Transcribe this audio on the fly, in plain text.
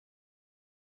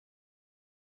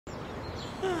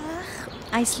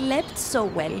I slept so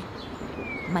well.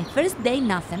 My first day in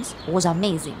Athens was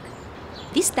amazing.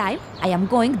 This time, I am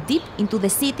going deep into the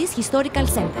city's historical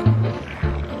center.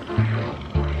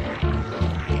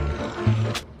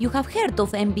 You have heard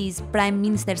of MPs, prime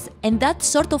ministers, and that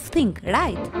sort of thing,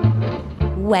 right?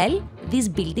 Well, this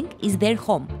building is their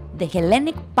home, the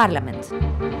Hellenic Parliament.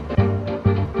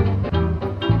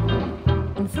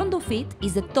 In front of it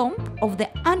is the tomb of the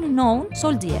unknown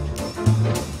soldier.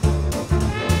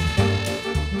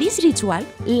 This ritual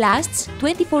lasts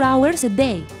 24 hours a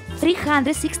day,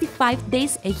 365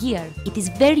 days a year. It is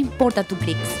very important to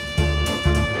Greeks.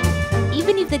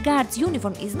 Even if the guard's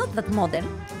uniform is not that modern,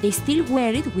 they still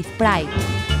wear it with pride.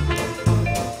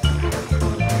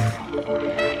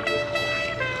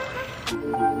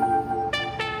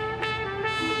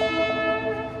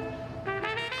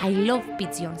 I love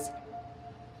pigeons.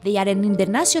 They are an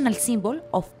international symbol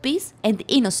of peace and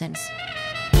innocence.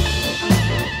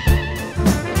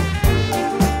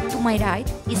 To my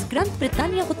right is Grand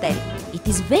Britannia Hotel. It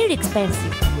is very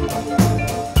expensive.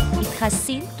 It has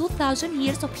seen 2000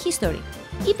 years of history.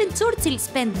 Even Churchill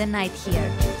spent the night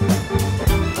here.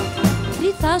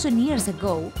 3000 years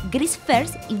ago, Greece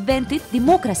first invented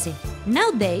democracy.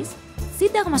 Nowadays,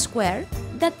 Syntagma Square,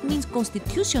 that means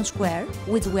Constitution Square,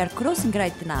 which we are crossing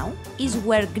right now, is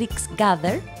where Greeks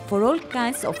gather for all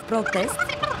kinds of protests,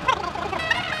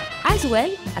 as well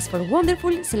as for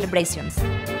wonderful celebrations.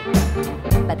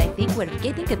 But I think we're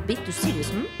getting a bit too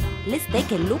serious, Let's take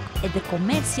a look at the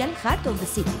commercial heart of the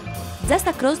city. Just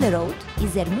across the road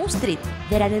is Ermou Street.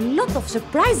 There are a lot of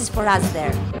surprises for us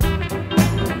there.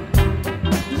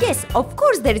 Yes, of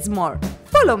course there is more.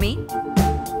 Follow me!